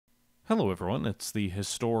Hello everyone, it's the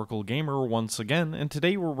Historical Gamer once again, and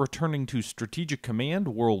today we're returning to Strategic Command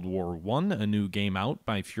World War I, a new game out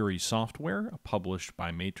by Fury Software, published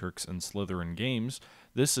by Matrix and Slytherin Games.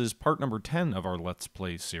 This is part number 10 of our Let's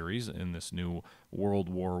Play series in this new World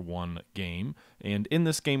War I game, and in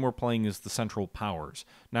this game we're playing as the Central Powers.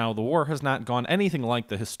 Now, the war has not gone anything like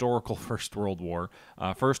the historical First World War.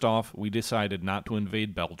 First off, we decided not to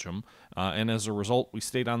invade Belgium, and as a result, we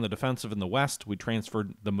stayed on the defensive in the west. We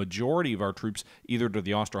transferred the majority of our troops either to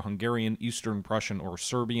the Austro-Hungarian, Eastern Prussian, or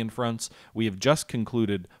Serbian fronts. We have just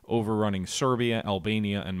concluded overrunning Serbia,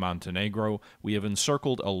 Albania, and Montenegro. We have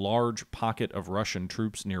encircled a large pocket of Russian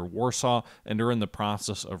troops near Warsaw and are in the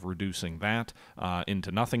process of reducing that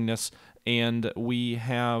into nothingness. And we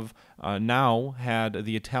have now had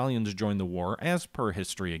the Italians join the war, as per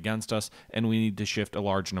history, against us, and we need to shift a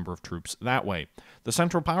large number of troops that way. The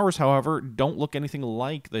Central Powers, however, don't look anything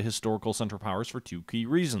like the historical Central Powers for two key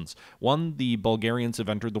reasons. One, the Bulgarians have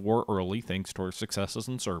entered the war early, thanks to our successes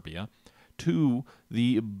in Serbia. Two,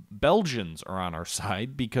 the Belgians are on our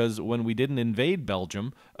side because when we didn't invade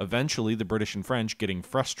Belgium, eventually the British and French, getting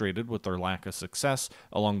frustrated with their lack of success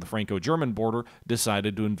along the Franco-German border,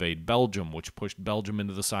 decided to invade Belgium, which pushed Belgium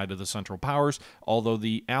into the side of the Central Powers, although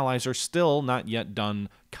the Allies are still not yet done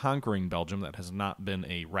conquering Belgium. That has not been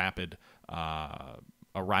a rapid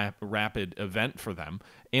event for them,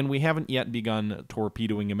 and we haven't yet begun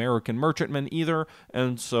torpedoing American merchantmen either,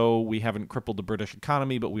 and so we haven't crippled the British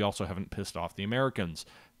economy, but we also haven't pissed off the Americans.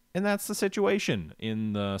 And that's the situation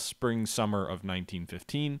in the spring-summer of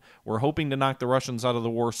 1915. We're hoping to knock the Russians out of the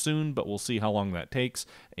war soon, but we'll see how long that takes,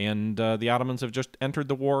 and the Ottomans have just entered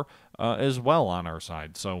the war as well on our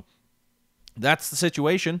side, so that's the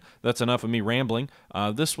situation. That's enough of me rambling.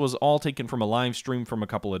 This was all taken from a live stream from a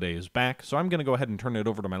couple of days back, so I'm going to go ahead and turn it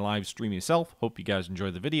over to my live stream myself. Hope you guys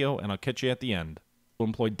enjoy the video, and I'll catch you at the end. We'll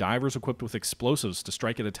employ divers equipped with explosives to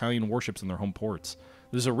strike at Italian warships in their home ports.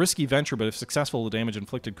 This is a risky venture, but if successful, the damage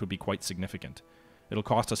inflicted could be quite significant. It'll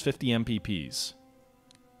cost us 50 MPPs.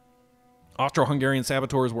 Austro-Hungarian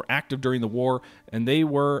saboteurs were active during the war, and they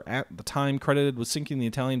were, at the time, credited with sinking the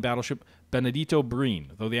Italian battleship Benedetto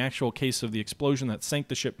Breen, though the actual case of the explosion that sank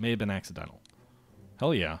the ship may have been accidental.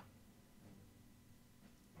 Hell yeah.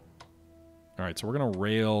 Alright, so we're going to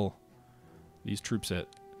rail these troops at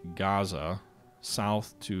Gaza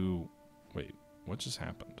south to... Wait, what just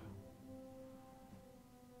happened?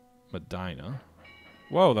 Medina.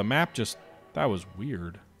 Whoa, the map just... That was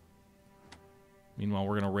weird. Meanwhile,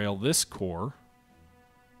 we're going to rail this corps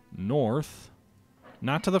north,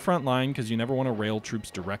 not to the front line, because you never want to rail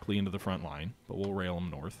troops directly into the front line, but we'll rail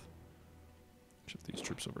them north. Shift these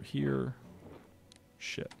troops over here.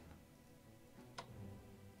 Shit.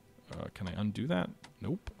 Can I undo that?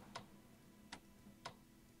 Nope.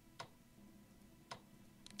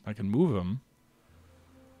 I can move them,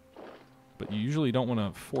 but you usually don't want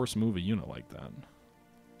to force move a unit like that.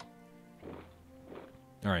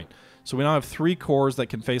 Alright, so we now have 3 corps that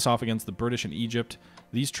can face off against the British and Egypt.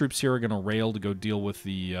 These troops here are going to rail to go deal with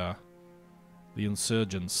the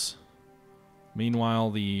insurgents.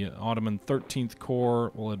 Meanwhile, the Ottoman 13th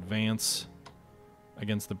Corps will advance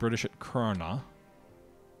against the British at Kurna.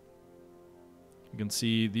 You can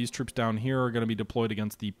see these troops down here are going to be deployed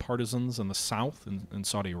against the partisans in the south in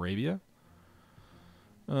Saudi Arabia.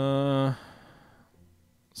 Ottoman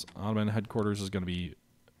headquarters is going to be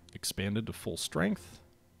expanded to full strength.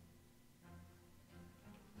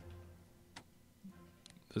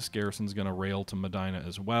 This garrison's going to rail to Medina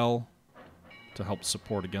as well to help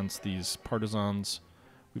support against these partisans.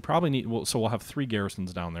 We probably need... so we'll have 3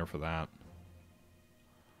 garrisons down there for that.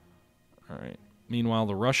 Alright. Meanwhile,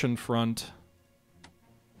 the Russian front...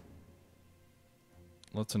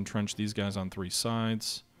 Let's entrench these guys on 3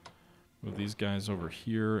 sides. Move these guys over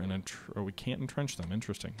here and... oh, we can't entrench them.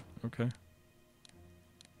 Interesting. Okay.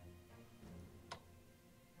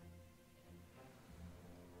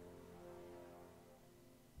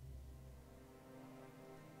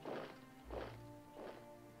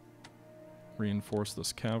 Reinforce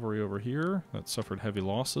this cavalry over here that suffered heavy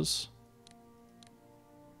losses.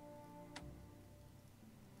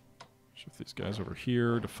 Shift these guys over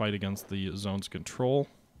here to fight against the zone's control.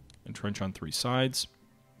 Entrench on 3 sides.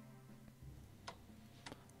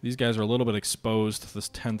 These guys are a little bit exposed to this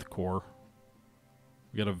 10th Corps.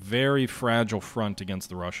 We got a very fragile front against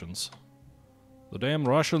the Russians. The damn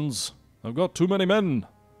Russians! I've got too many men!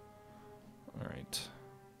 Alright.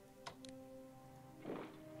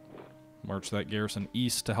 March that garrison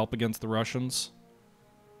east to help against the Russians.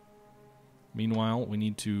 Meanwhile, we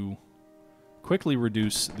need to quickly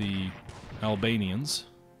reduce the Albanians.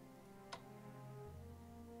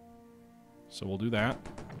 So we'll do that.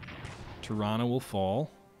 Tirana will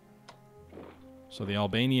fall. So the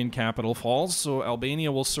Albanian capital falls, so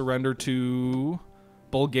Albania will surrender to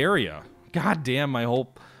Bulgaria. God damn,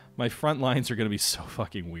 my front lines are going to be so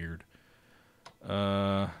fucking weird.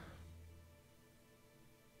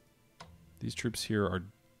 These troops here are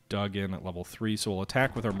dug in at level 3, so we'll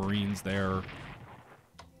attack with our Marines there.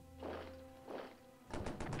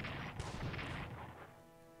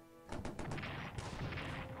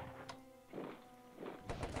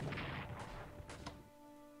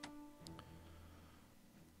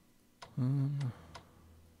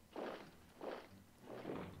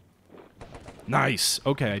 Nice.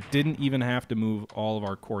 Okay, I didn't even have to move all of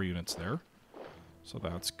our core units there. So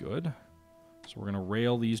that's good. So we're going to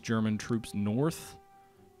rail these German troops north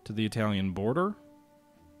to the Italian border.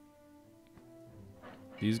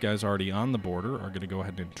 These guys already on the border are going to go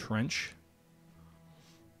ahead and entrench.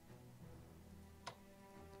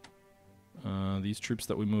 These troops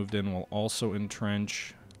that we moved in will also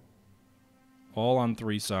entrench. All on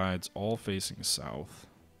 3 sides, all facing south.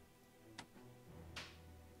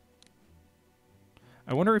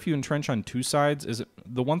 I wonder if you entrench on 2 sides, is it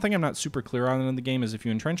the one thing I'm not super clear on in the game is if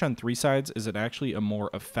you entrench on 3 sides, is it actually a more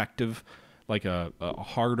effective, like a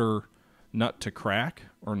harder nut to crack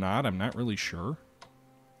or not? I'm not really sure.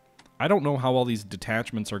 I don't know how all these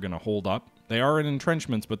detachments are going to hold up. They are in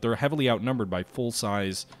entrenchments, but they're heavily outnumbered by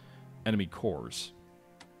full-size enemy corps.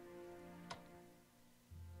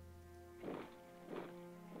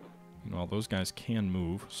 Well, those guys can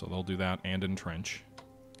move, so they'll do that and entrench.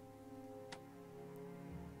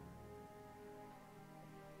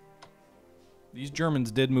 These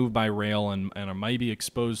Germans did move by rail and might be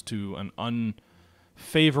exposed to an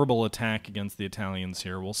unfavorable attack against the Italians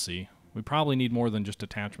here. We'll see. We probably need more than just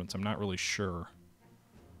detachments. I'm not really sure.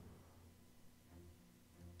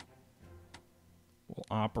 We'll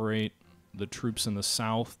operate the troops in the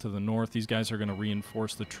south to the north. These guys are going to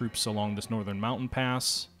reinforce the troops along this northern mountain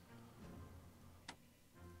pass.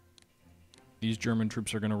 These German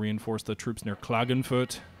troops are going to reinforce the troops near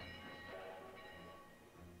Klagenfurt.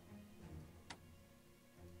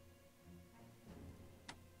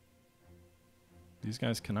 These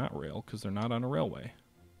guys cannot rail because they're not on a railway.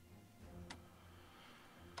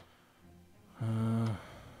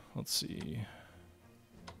 Let's see.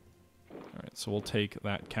 Alright, so we'll take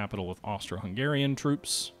that capital with Austro-Hungarian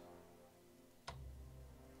troops.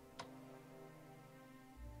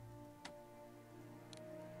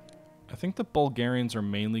 I think the Bulgarians are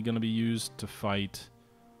mainly going to be used to fight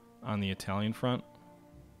on the Italian front.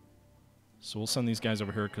 So we'll send these guys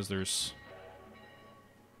over here because there's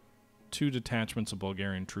 2 detachments of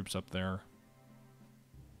Bulgarian troops up there.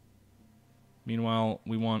 Meanwhile,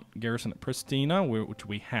 we want garrison at Pristina, which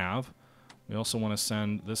we have. We also want to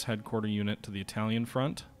send this headquarter unit to the Italian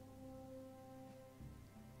front.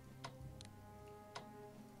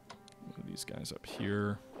 Move these guys up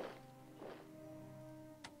here.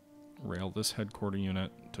 Rail this headquarter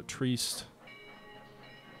unit to Trieste.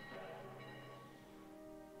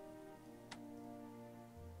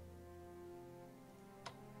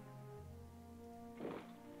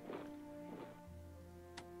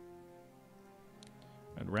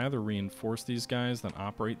 I'd rather reinforce these guys than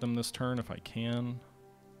operate them this turn if I can.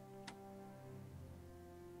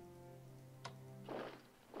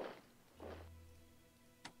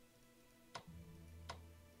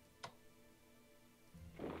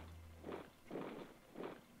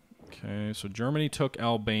 Okay, so Germany took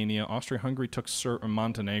Albania. Austria-Hungary took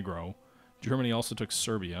Montenegro. Germany also took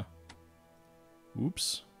Serbia.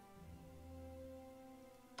 Oops.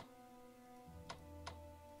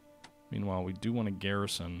 Meanwhile, we do want to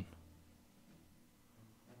garrison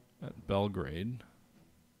at Belgrade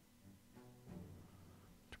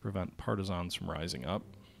to prevent partisans from rising up.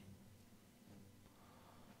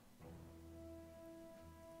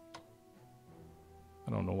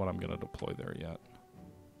 I don't know what I'm going to deploy there yet.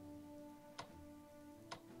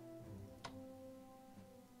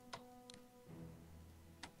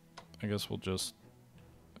 I guess we'll just...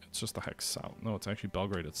 It's just the hex south. No, it's actually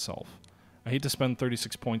Belgrade itself. I hate to spend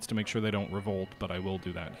 36 points to make sure they don't revolt, but I will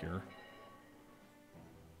do that here.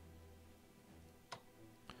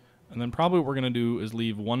 And then probably what we're going to do is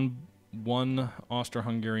leave one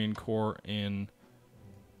Austro-Hungarian corps in...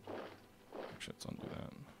 Actually, let's undo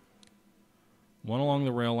that. One along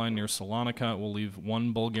the rail line near Salonika. We'll leave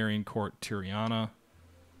one Bulgarian corps at Tirana.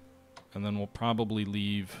 And then we'll probably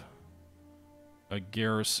leave a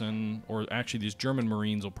garrison, or actually these German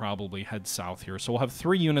Marines will probably head south here. So we'll have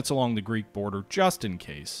 3 units along the Greek border, just in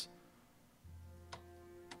case.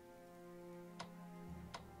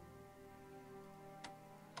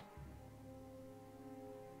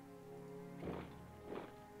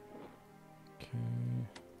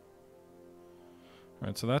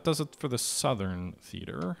 Alright, so that does it for the southern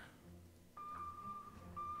theater.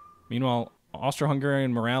 Meanwhile,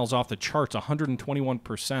 Austro-Hungarian morale is off the charts,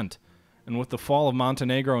 121%. And with the fall of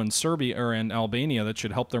Montenegro and Serbia, or and Albania, that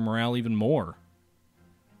should help their morale even more.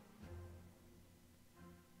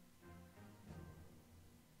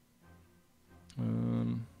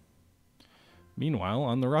 Meanwhile,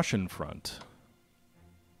 on the Russian front,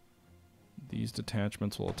 these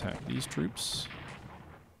detachments will attack these troops.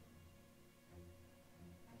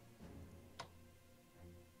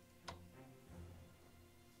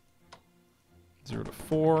 Zero to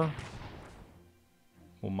 4.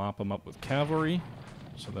 We'll mop them up with cavalry.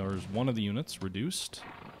 So there's one of the units reduced.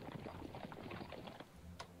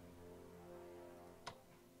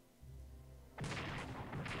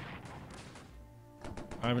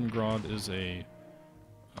 Ivangrad is a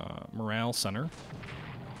morale center.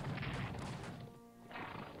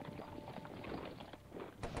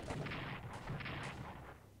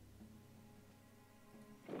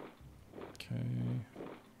 Okay.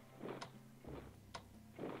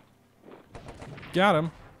 Got him.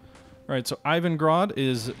 All right, so Ivangrad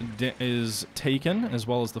is taken, as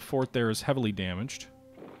well as the fort there is heavily damaged.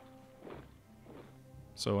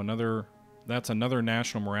 So that's another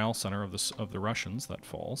national morale center of the Russians that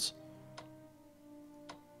falls.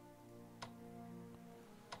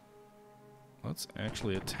 Let's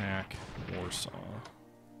actually attack Warsaw.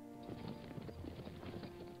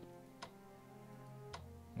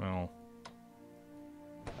 Well,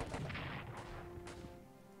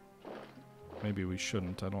 maybe we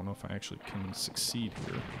shouldn't. I don't know if I actually can succeed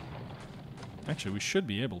here. Actually, we should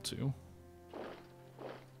be able to.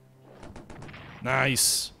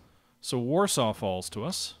 Nice! So Warsaw falls to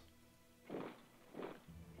us.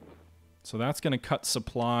 So that's going to cut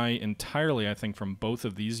supply entirely, I think, from both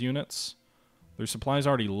of these units. Their supply's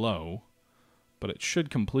already low, but it should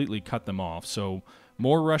completely cut them off. So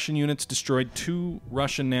more Russian units destroyed. 2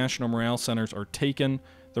 Russian national morale centers are taken.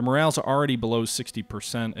 The morale's already below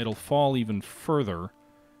 60%. It'll fall even further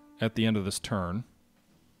at the end of this turn.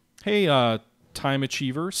 Hey, Time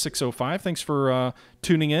Achiever 605, thanks for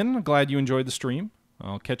tuning in. Glad you enjoyed the stream.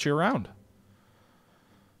 I'll catch you around.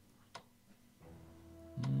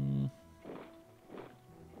 And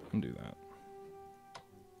do that.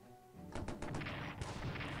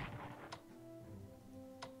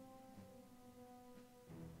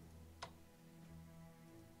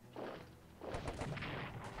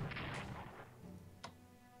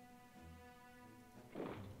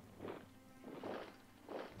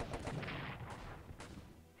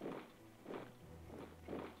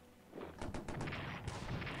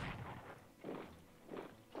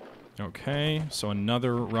 Okay, so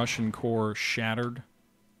another Russian corps shattered.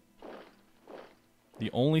 The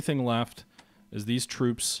only thing left is these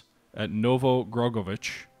troops at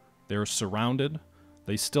Novogrogovich. They're surrounded.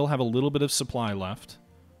 They still have a little bit of supply left,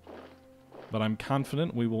 but I'm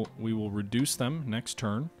confident we will reduce them next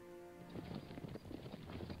turn.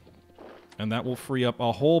 And that will free up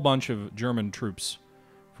a whole bunch of German troops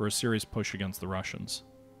for a serious push against the Russians.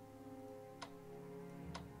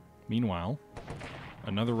 Meanwhile,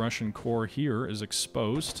 another Russian corps here is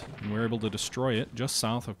exposed, and we're able to destroy it just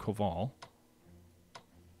south of Koval.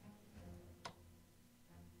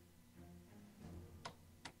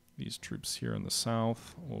 These troops here in the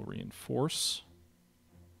south will reinforce.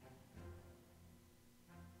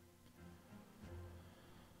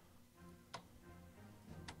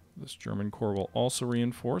 This German corps will also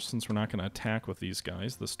reinforce, since we're not going to attack with these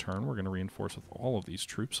guys this turn. We're going to reinforce with all of these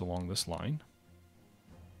troops along this line.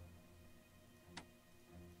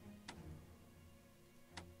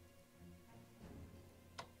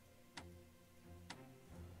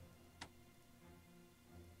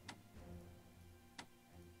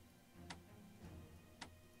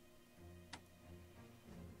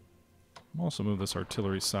 I'll also move this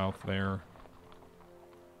artillery south there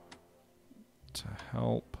to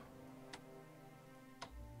help.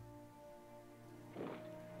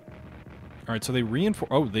 Alright, so they reinforce...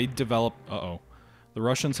 Oh, they develop... Uh-oh. The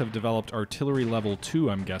Russians have developed artillery level 2,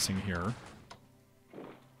 I'm guessing, here.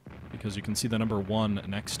 Because you can see the number 1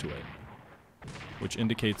 next to it, which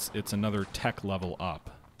indicates it's another tech level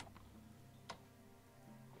up.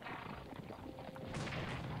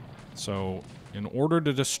 So, in order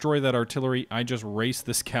to destroy that artillery, I just raced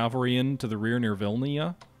this cavalry into the rear near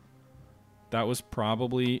Vilnia. That was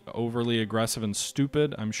probably overly aggressive and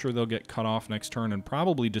stupid. I'm sure they'll get cut off next turn and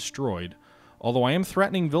probably destroyed. Although I am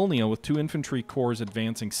threatening Vilnia with 2 infantry corps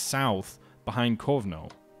advancing south behind Kovno.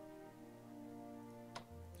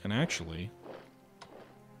 And actually...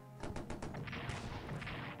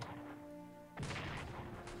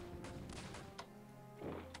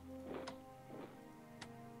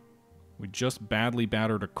 We just badly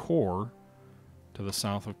battered a core to the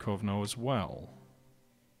south of Kovno as well.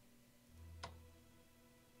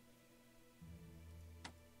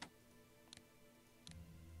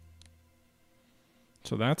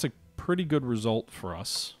 So that's a pretty good result for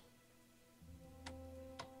us.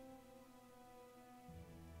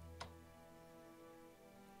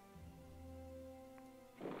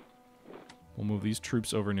 We'll move these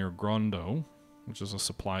troops over near Grondo, which is a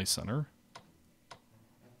supply center.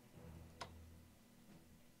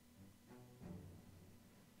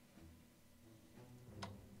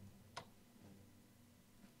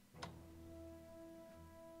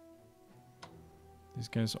 These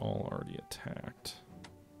guys all already attacked.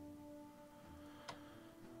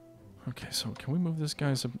 Okay, so can we move these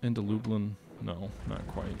guys up into Lublin? No, not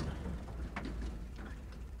quite.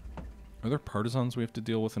 Are there partisans we have to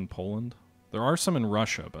deal with in Poland? There are some in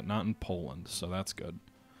Russia, but not in Poland, so that's good.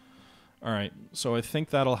 Alright, so I think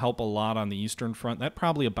that'll help a lot on the Eastern Front. That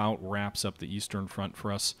probably about wraps up the Eastern Front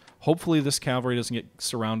for us. Hopefully this cavalry doesn't get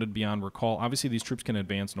surrounded beyond recall. Obviously these troops can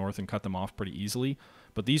advance north and cut them off pretty easily,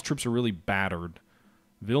 but these troops are really battered.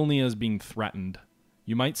 Vilnia is being threatened.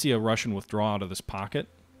 You might see a Russian withdraw out of this pocket.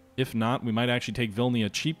 If not, we might actually take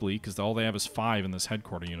Vilnia cheaply, because all they have is 5 in this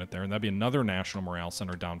headquarter unit there, and that'd be another national morale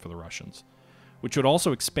center down for the Russians. Which would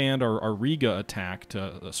also expand our Riga attack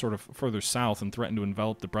to sort of further south and threaten to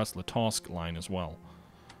envelop the Brest-Litovsk line as well.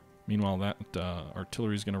 Meanwhile, that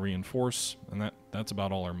artillery is going to reinforce, and that's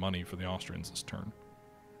about all our money for the Austrians this turn.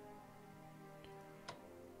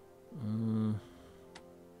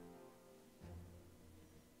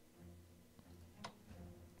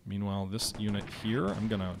 Meanwhile, this unit here, I'm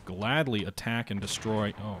going to gladly attack and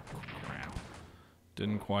destroy... Oh, crap.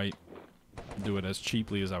 Didn't quite do it as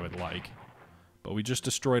cheaply as I would like. But we just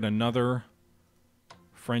destroyed another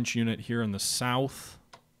French unit here in the south.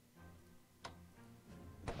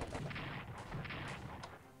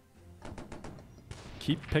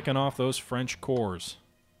 Keep picking off those French corps.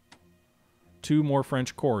 2 more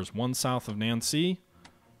French corps. 1 south of Nancy.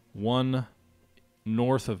 1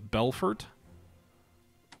 north of Belfort.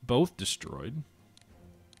 Both destroyed.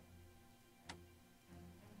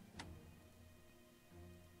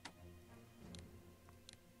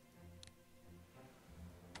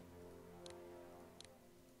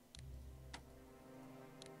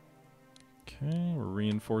 Okay, we're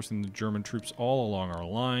reinforcing the German troops all along our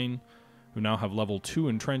line, who now have level 2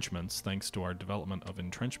 entrenchments thanks to our development of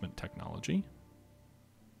entrenchment technology.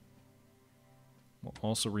 We'll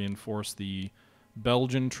also reinforce the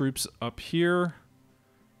Belgian troops up here.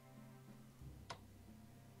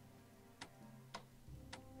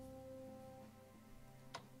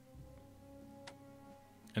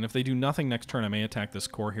 And if they do nothing next turn, I may attack this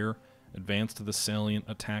corps here, advance to the salient,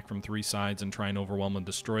 attack from 3 sides, and try and overwhelm and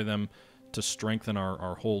destroy them to strengthen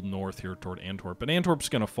our hold north here toward Antwerp. But Antwerp's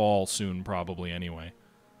going to fall soon, probably, anyway.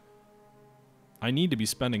 I need to be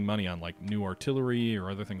spending money on, like, new artillery or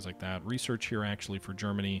other things like that. Research here, actually, for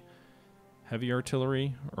Germany. Heavy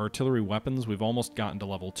artillery, or artillery weapons, we've almost gotten to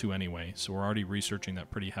level 2 anyway, so we're already researching that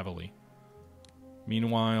pretty heavily.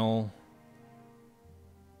 Meanwhile...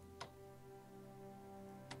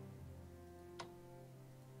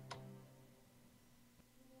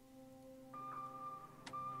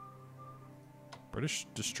 British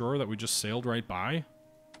destroyer that we just sailed right by?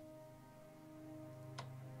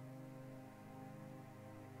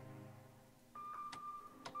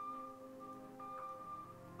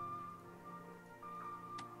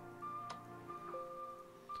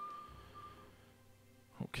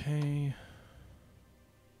 Okay.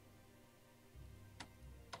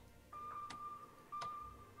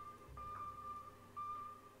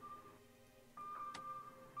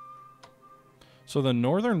 So the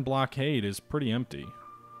northern blockade is pretty empty.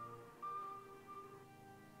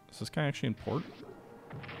 Is this guy actually in port?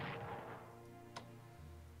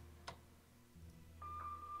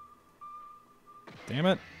 Damn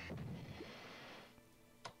it.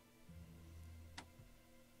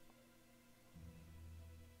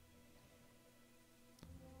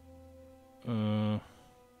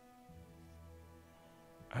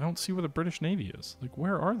 I don't see where the British Navy is. Like,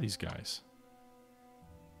 where are these guys?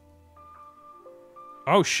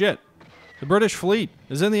 Oh, shit. The British fleet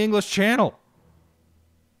is in the English Channel.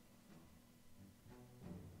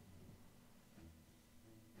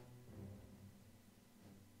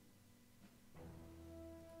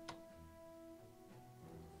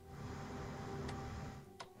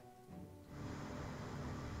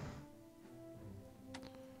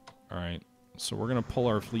 Alright, so we're going to pull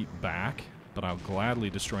our fleet back, but I'll gladly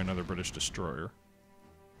destroy another British destroyer.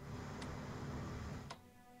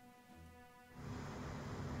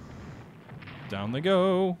 Down they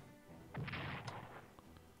go.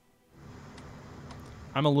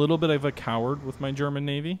 I'm a little bit of a coward with my German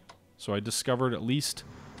Navy, so I discovered at least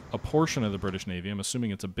a portion of the British Navy. I'm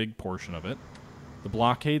assuming it's a big portion of it. The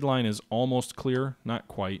blockade line is almost clear, not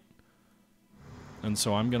quite. And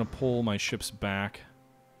so I'm going to pull my ships back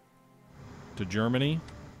to Germany.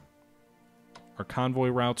 Our convoy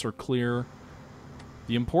routes are clear.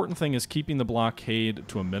 The important thing is keeping the blockade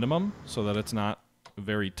to a minimum so that it's not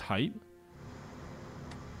very tight.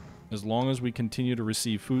 As long as we continue to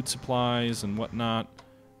receive food supplies and whatnot,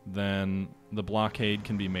 then the blockade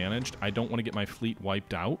can be managed. I don't want to get my fleet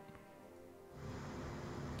wiped out.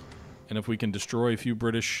 And if we can destroy a few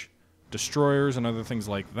British destroyers and other things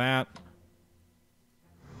like that,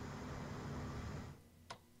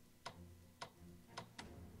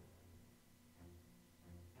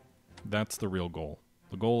 that's the real goal.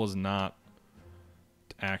 The goal is not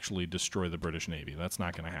to actually destroy the British Navy. That's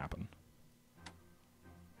not going to happen.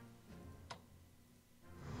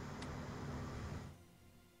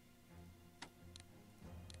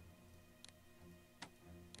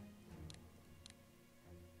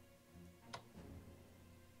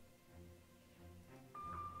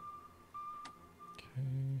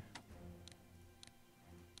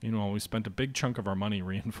 Meanwhile, we spent a big chunk of our money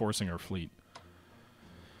reinforcing our fleet.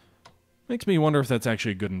 Makes me wonder if that's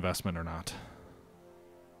actually a good investment or not.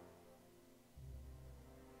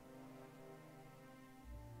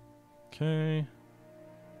 Okay.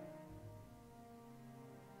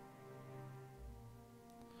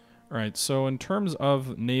 Alright, so in terms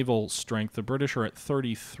of naval strength, the British are at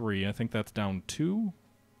 33. I think that's down 2.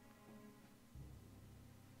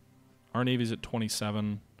 Our Navy's at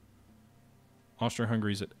 27.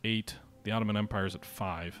 Austria-Hungary's at 8. The Ottoman Empire's at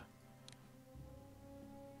 5.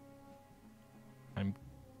 I'm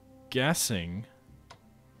guessing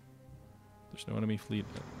there's no enemy fleet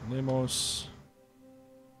at Limos.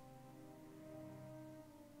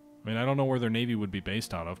 I mean, I don't know where their navy would be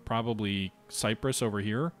based out of. Probably Cyprus over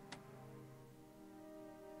here.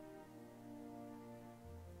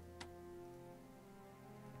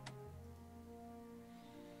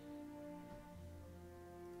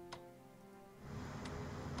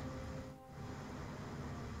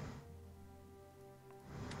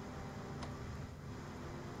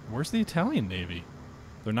 Where's the Italian Navy?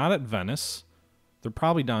 They're not at Venice. They're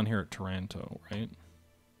probably down here at Taranto, right?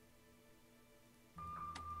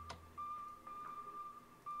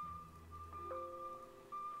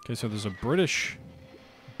 Okay, so there's a British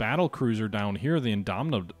battle cruiser down here. The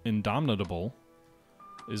Indomitable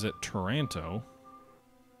is at Taranto.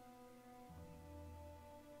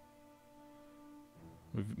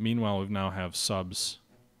 Meanwhile, we now have subs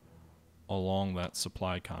along that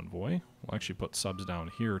supply convoy. We'll actually put subs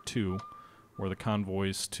down here too, where the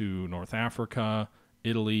convoys to North Africa,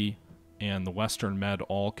 Italy, and the Western Med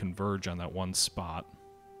all converge on that one spot.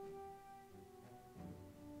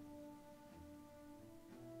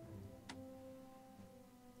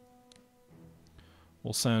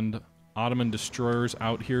 We'll send Ottoman destroyers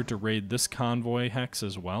out here to raid this convoy hex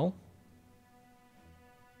as well.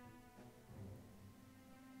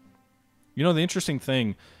 You know, the interesting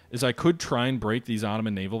thing is I could try and break these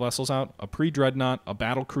Ottoman naval vessels out. A pre-dreadnought, a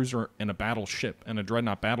battle cruiser, and a battleship, and a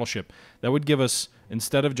dreadnought battleship. That would give us,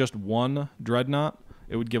 instead of just one dreadnought,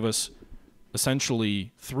 it would give us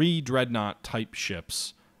essentially 3 dreadnought-type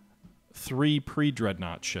ships, 3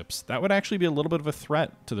 pre-dreadnought ships. That would actually be a little bit of a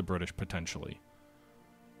threat to the British, potentially.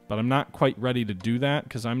 But I'm not quite ready to do that,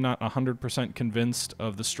 because I'm not 100% convinced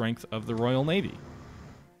of the strength of the Royal Navy.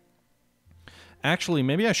 Actually,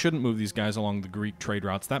 maybe I shouldn't move these guys along the Greek trade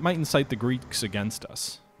routes. That might incite the Greeks against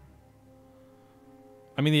us.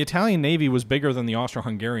 I mean, the Italian Navy was bigger than the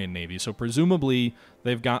Austro-Hungarian Navy, so presumably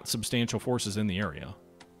they've got substantial forces in the area.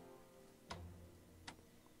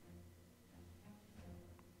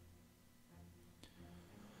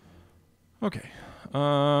 Okay.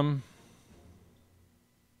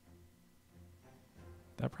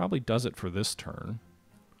 That probably does it for this turn.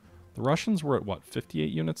 The Russians were at, what, 58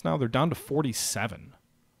 units now? They're down to 47. It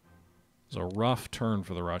was a rough turn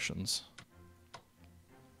for the Russians.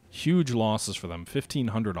 Huge losses for them.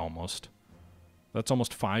 1,500 almost. That's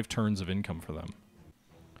almost 5 turns of income for them.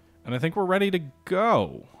 And I think we're ready to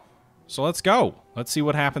go. So let's go. Let's see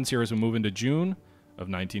what happens here as we move into June of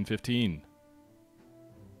 1915.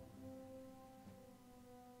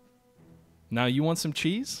 Now, you want some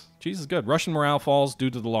cheese? Cheese is good. Russian morale falls due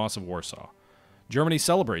to the loss of Warsaw. Germany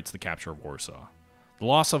celebrates the capture of Warsaw. The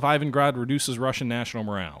loss of Ivangrad reduces Russian national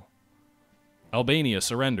morale. Albania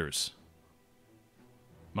surrenders.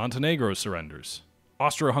 Montenegro surrenders.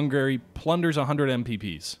 Austro-Hungary plunders 100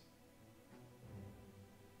 MPPs.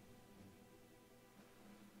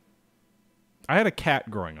 I had a cat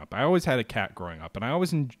growing up. I always had a cat growing up, and I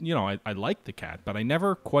always, I liked the cat, but I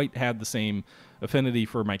never quite had the same affinity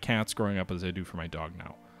for my cats growing up as I do for my dog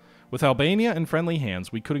now. With Albania in friendly hands,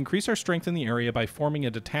 we could increase our strength in the area by forming a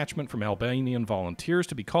detachment from Albanian volunteers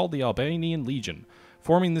to be called the Albanian Legion.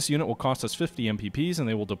 Forming this unit will cost us 50 MPPs, and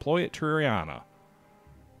they will deploy at Tirana.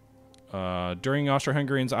 During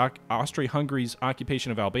Austria-Hungary's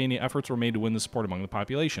occupation of Albania, efforts were made to win the support among the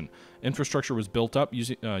population. Infrastructure was built up,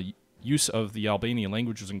 use of the Albanian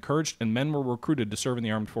language was encouraged, and men were recruited to serve in the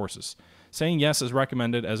armed forces. Saying yes is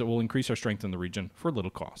recommended as it will increase our strength in the region for little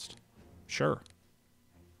cost. Sure.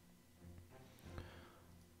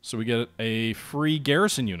 So we get a free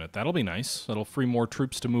garrison unit. That'll be nice. That'll free more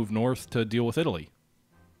troops to move north to deal with Italy.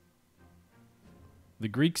 The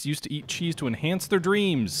Greeks used to eat cheese to enhance their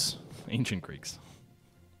dreams. Ancient Greeks.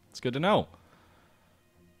 It's good to know.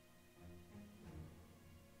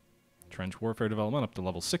 Trench warfare development up to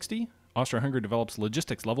level 60. Austria-Hungary develops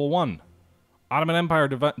logistics level 1. Ottoman Empire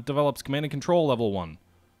develops command and control level 1.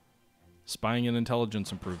 Spying and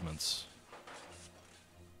intelligence improvements.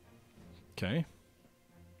 Okay.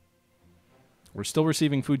 We're still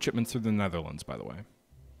receiving food shipments through the Netherlands, by the way.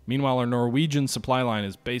 Meanwhile, our Norwegian supply line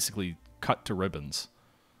is basically cut to ribbons.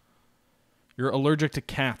 You're allergic to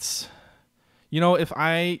cats. You know, if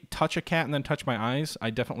I touch a cat and then touch my eyes, I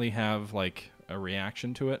definitely have, like, a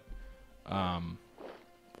reaction to it.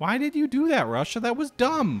 Why did you do that, Russia? That was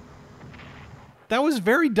dumb. That was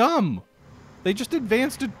very dumb. They just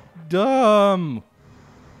advanced it dumb.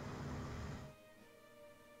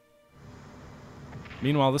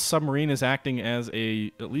 Meanwhile, this submarine is acting as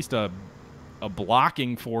at least a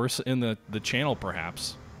blocking force in the channel,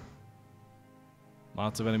 perhaps.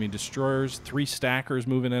 Lots of enemy destroyers. 3 stackers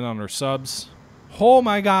moving in on our subs. Oh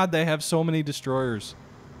my god, they have so many destroyers.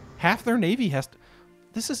 Half their navy has to...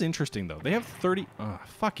 This is interesting, though. They have 30...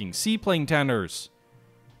 fucking seaplane tenders.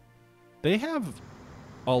 They have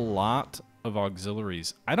a lot of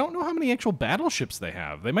auxiliaries. I don't know how many actual battleships they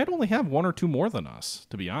have. They might only have 1 or 2 more than us,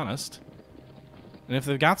 to be honest. And if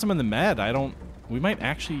they've got some in the Med, we might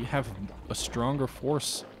actually have a stronger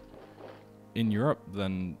force in Europe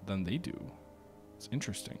than they do. It's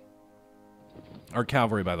interesting. Our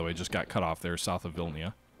cavalry, by the way, just got cut off there south of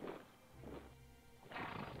Vilnius.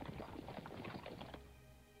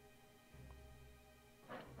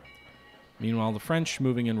 Meanwhile, the French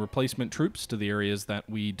moving in replacement troops to the areas that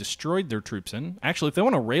we destroyed their troops in. Actually, if they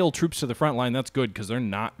want to rail troops to the front line, that's good, because they're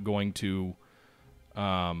not going to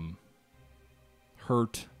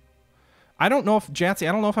hurt. I don't know if, Jatsy,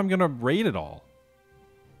 I don't know if I'm going to raid at all.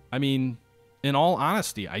 I mean, in all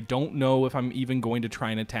honesty, I don't know if I'm even going to try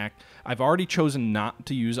and attack. I've already chosen not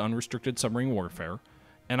to use unrestricted submarine warfare,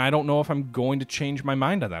 and I don't know if I'm going to change my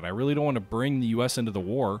mind on that. I really don't want to bring the U.S. into the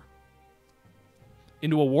war.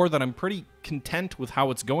 Into a war that I'm pretty content with how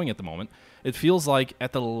it's going at the moment. It feels like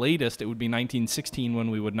at the latest it would be 1916 when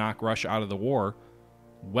we would knock Russia out of the war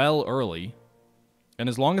well early. And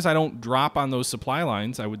as long as I don't drop on those supply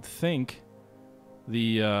lines, I would think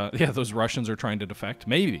those Russians are trying to defect.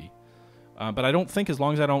 Maybe. But I don't think as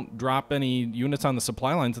long as I don't drop any units on the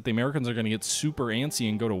supply lines that the Americans are going to get super antsy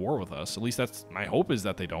and go to war with us. At least that's my hope, is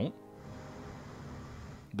that they don't.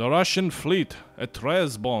 The Russian fleet at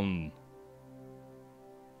Dresden.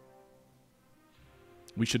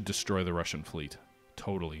 We should destroy the Russian fleet.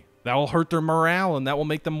 Totally. That will hurt their morale, and that will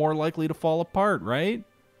make them more likely to fall apart, right?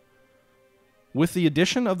 With the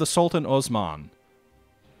addition of the Sultan Osman,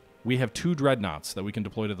 we have 2 dreadnoughts that we can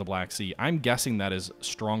deploy to the Black Sea. I'm guessing that is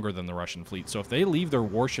stronger than the Russian fleet. So if they leave their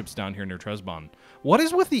warships down here near Dresden, what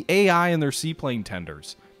is with the AI and their seaplane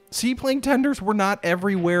tenders? Seaplane tenders were not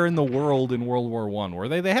everywhere in the world in World War I, were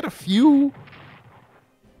they? They had a few.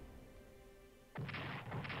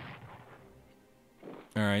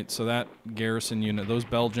 All right, so that garrison unit, those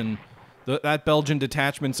that Belgian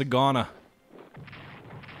detachment's a goner.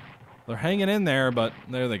 They're hanging in there, but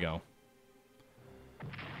there they go.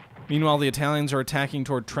 Meanwhile, the Italians are attacking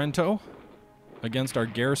toward Trento against our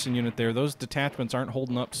garrison unit there. Those detachments aren't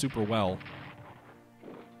holding up super well.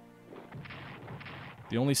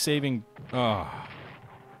 The only saving...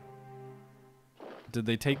 Did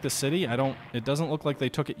they take the city? It doesn't look like they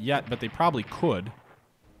took it yet, but they probably could.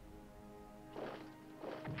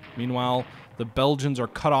 Meanwhile, the Belgians are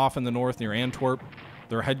cut off in the north near Antwerp.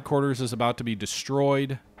 Their headquarters is about to be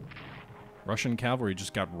destroyed. Russian cavalry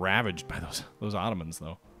just got ravaged by those Ottomans,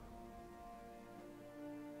 though.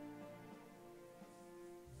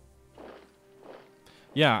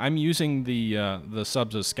 Yeah, I'm using the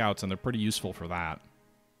subs as scouts, and they're pretty useful for that.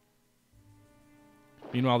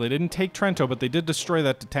 Meanwhile, they didn't take Trento, but they did destroy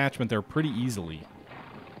that detachment there pretty easily.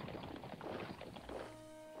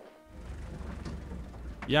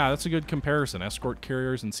 Yeah, that's a good comparison. Escort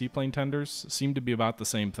carriers and seaplane tenders seem to be about the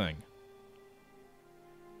same thing.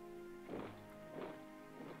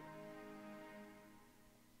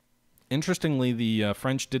 Interestingly, the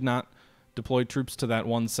French did not deploy troops to that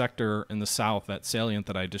one sector in the south, that salient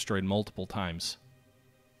that I destroyed multiple times.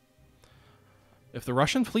 If the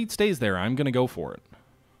Russian fleet stays there, I'm going to go for it.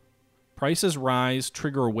 Prices rise,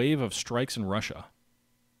 trigger a wave of strikes in Russia.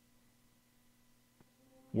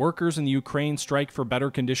 Workers in the Ukraine strike for better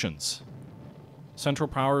conditions. Central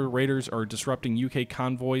Power raiders are disrupting UK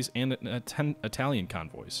convoys and Italian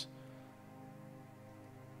convoys.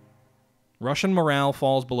 Russian morale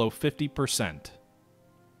falls below 50%.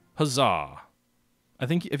 Huzzah! I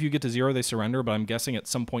think if you get to 0, they surrender, but I'm guessing at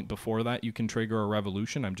some point before that you can trigger a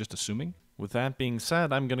revolution. I'm just assuming. With that being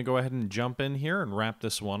said, I'm going to go ahead and jump in here and wrap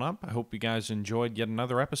this one up. I hope you guys enjoyed yet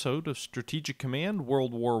another episode of Strategic Command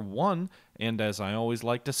World War I. And as I always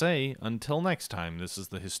like to say, until next time, this is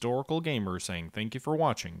the Historical Gamer saying thank you for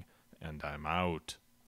watching, and I'm out.